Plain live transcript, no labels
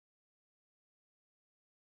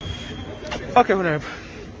Okay, Honorable.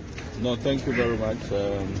 No, thank you very much.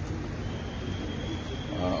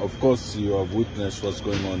 Of course, you have witnessed what's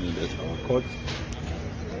going on in our court.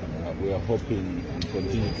 We are hoping and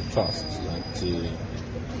continue to trust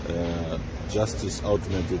that justice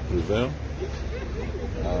ultimately prevail.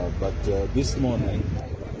 But this morning,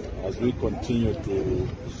 as we continue to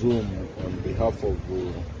Zoom on behalf of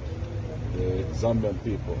the Zambian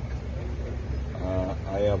people,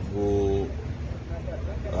 I have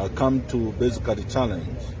come to basically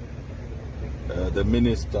challenge the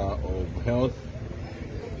Minister of Health,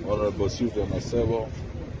 Honorable Sylvia Masebo,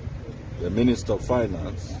 the Minister of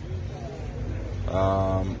Finance,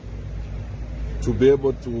 to be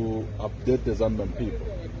able to update the Zambian people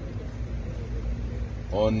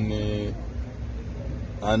on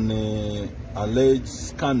an alleged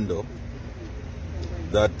scandal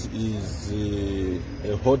that is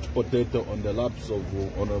a hot potato on the laps of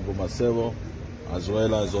Honorable Masebo, as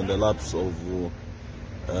well as on the laps of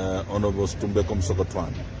Honorable Stumbeko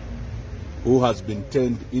Msokotwane, who has been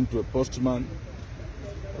turned into a postman,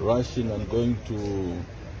 rushing and going to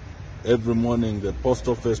every morning the post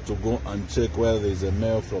office to go and check whether there is a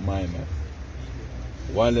mail from IMF.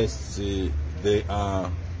 Whilst there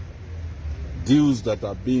are deals that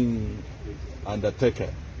are being undertaken,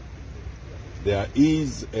 there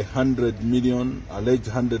is a alleged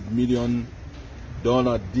 $100 million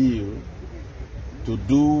deal to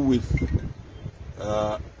do with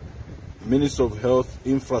Ministry of Health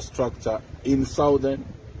infrastructure in Southern,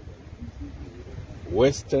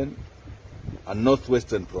 Western, and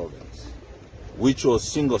Northwestern province, which was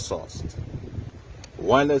single-sourced.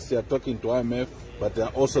 Whilst they are talking to IMF, but they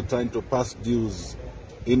are also trying to pass deals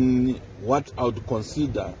in what I would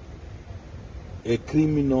consider a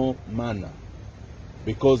criminal manner.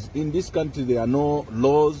 Because in this country there are no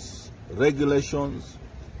laws, regulations,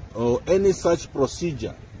 or any such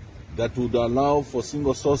procedure that would allow for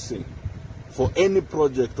single sourcing for any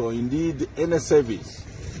project or indeed any service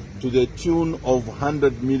to the tune of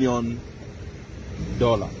 $100 million.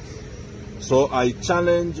 So I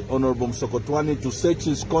challenge Honorable Msokotwane to search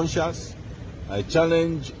his conscience. I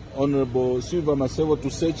challenge Honorable Sylvia Masebo to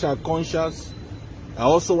search her conscience. I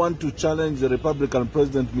also want to challenge the Republican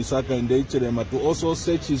President Misaka Ndeichirema to also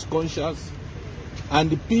search his conscience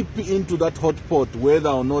and peep into that hot pot whether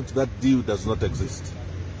or not that deal does not exist.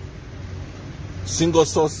 Single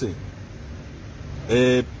sourcing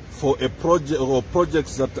for a project or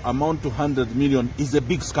projects that amount to $100 million is a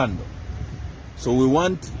big scandal. So we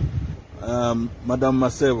want Madam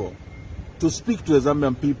Masebo to speak to the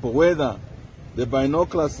Zambian people whether the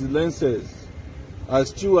binoculars lenses are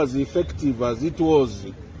still as effective as it was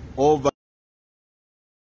over